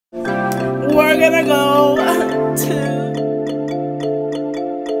gonna go to...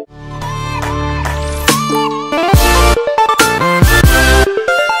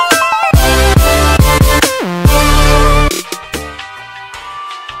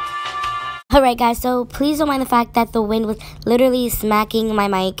 Alright guys, so please don't mind the fact that the wind was literally smacking my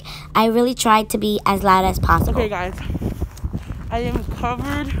mic. I really tried to be as loud as possible. Okay guys, I am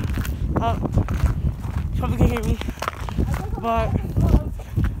covered up. Probably can't hear me. But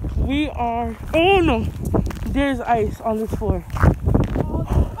we are, oh no, there's ice on this floor.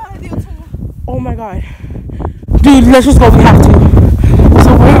 Oh my god. Dude, let's just go, we have to.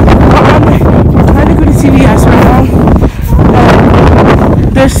 So we're trying to go to CVS right now.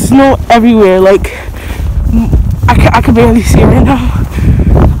 There's snow everywhere, like, I can barely see it right now.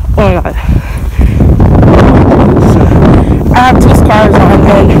 Oh my god. I have 2 scarves on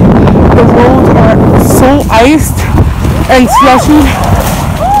and the roads are so iced and slushy.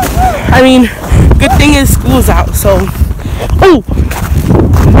 I mean, good thing is school's out, so. Oh!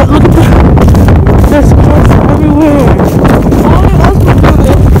 But look at there's cars everywhere.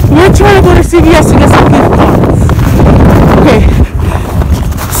 We're trying to go to CVS to get some gift cards. Okay.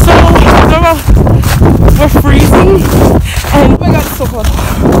 So, we're freezing and oh my god, it's so cold.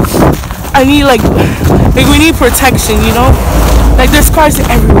 I need like we need protection, you know? Like there's cars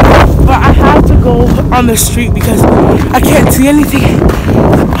everywhere. But I have to go on the street because I can't see anything.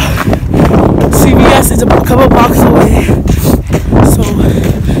 CVS is a couple blocks away. So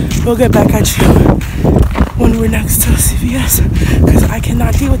we'll get back at you when we're next to CVS because I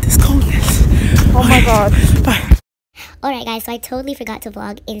cannot deal with this coldness. Oh my god. Bye. Alright guys, so I totally forgot to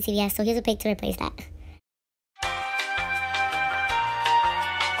vlog in CVS, so here's a pic to replace that.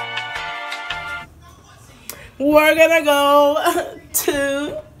 We're gonna go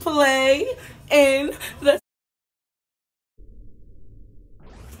to play in the...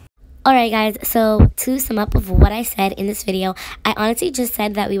 Alright guys, so to sum up of what I said in this video, I honestly just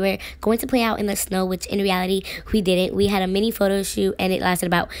said that we were going to play out in the snow, which in reality we didn't. We had a mini photo shoot and it lasted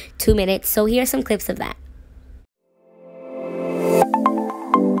about 2 minutes, so here are some clips of that.